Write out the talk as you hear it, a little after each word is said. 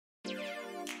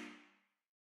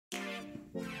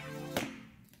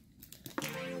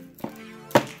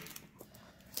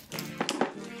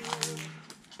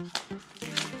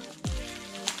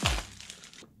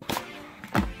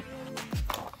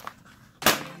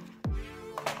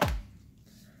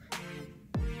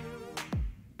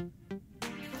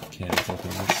Okay, let's open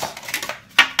this.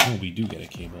 Oh, we do get a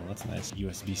cable. That's nice.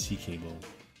 USB-C cable.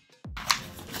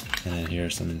 And then here are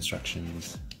some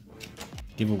instructions.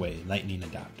 Giveaway lightning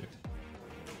adapter.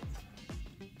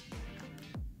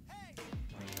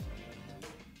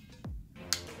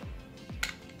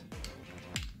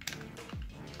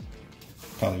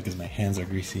 Probably because my hands are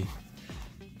greasy.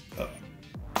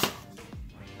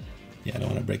 Yeah, I don't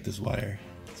want to break this wire.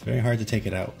 It's very hard to take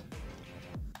it out.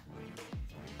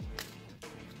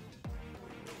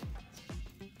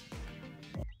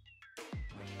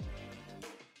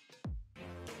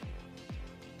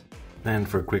 And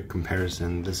for a quick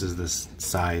comparison, this is the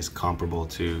size comparable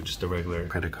to just a regular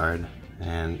credit card,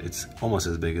 and it's almost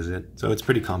as big as it, so it's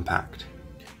pretty compact.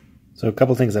 So a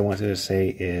couple things I wanted to say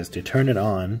is to turn it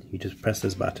on, you just press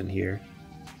this button here.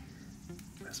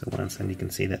 Press it once and you can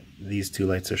see that these two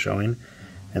lights are showing,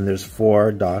 and there's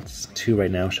 4 dots. 2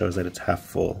 right now shows that it's half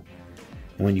full.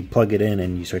 And when you plug it in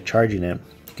and you start charging it,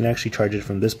 you can actually charge it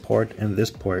from this port and this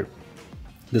port.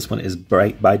 This one is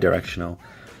bi-directional,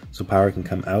 so power can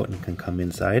come out and can come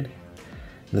inside.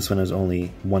 This one is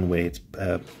only one way, it's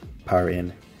power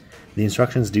in. The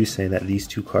instructions do say that these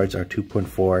 2 cards are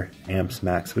 2.4 amps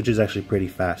max, which is actually pretty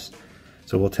fast.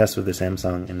 So we'll test with the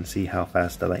Samsung and see how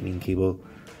fast the lightning cable,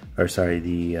 or sorry,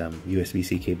 the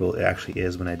USB-C cable actually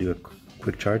is when I do a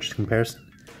quick charge comparison.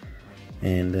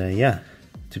 And yeah,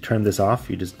 to turn this off,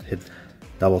 you just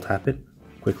double tap it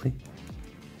quickly.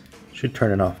 Should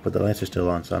turn it off, but the lights are still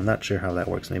on, so I'm not sure how that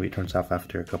works. Maybe it turns off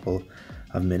after a couple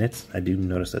of minutes. I do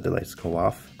notice that the lights go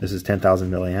off. This is 10,000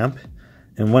 milliamp.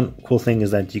 And one cool thing is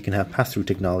that you can have pass-through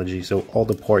technology, so all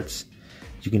the ports,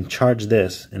 you can charge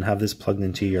this and have this plugged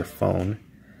into your phone,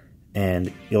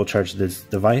 and it'll charge this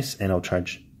device, and it'll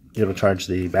charge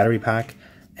the battery pack,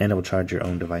 and it will charge your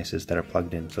own devices that are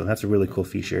plugged in. So that's a really cool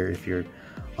feature if you're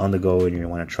on the go and you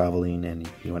want to traveling and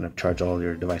you want to charge all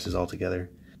your devices all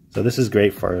together. So this is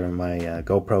great for my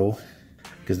GoPro,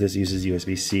 because this uses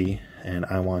USB-C, and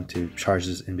I want to charge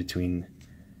this in between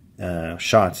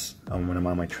shots when I'm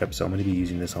on my trip. So I'm going to be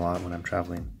using this a lot when I'm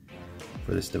traveling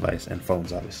for this device, and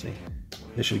phones obviously.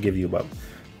 This should give you about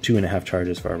 2.5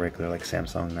 charges for a regular like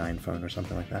Samsung 9 phone or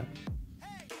something like that.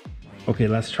 Okay,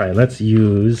 let's try. Let's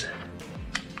use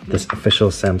this official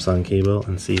Samsung cable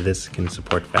and see if this can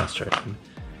support fast charging.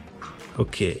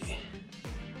 Okay.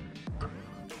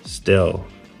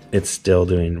 It's still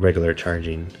doing regular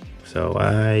charging, so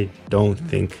I don't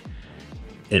think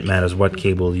it matters what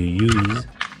cable you use.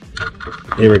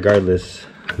 Irregardless,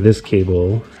 this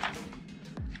cable,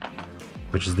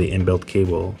 which is the inbuilt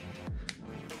cable,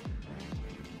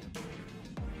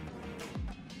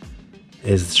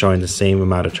 is showing the same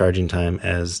amount of charging time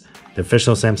as the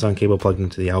official Samsung cable plugged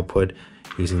into the output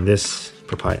using this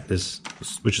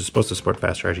which is supposed to support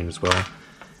fast charging as well,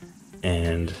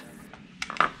 and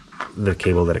the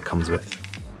cable that it comes with.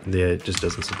 It just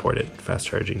doesn't support it, fast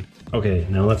charging. Okay,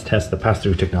 now let's test the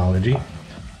pass-through technology.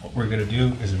 What we're gonna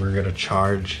do is we're gonna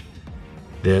charge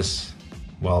this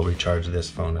while we charge this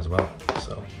phone as well.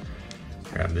 So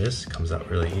grab this, comes out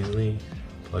really easily,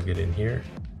 plug it in here.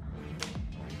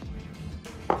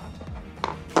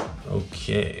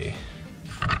 Okay,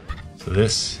 so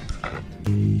this,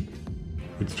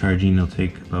 it's charging, it'll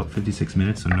take about 56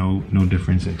 minutes, so no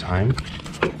difference in time.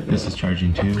 This is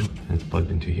charging too, and it's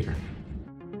plugged into here.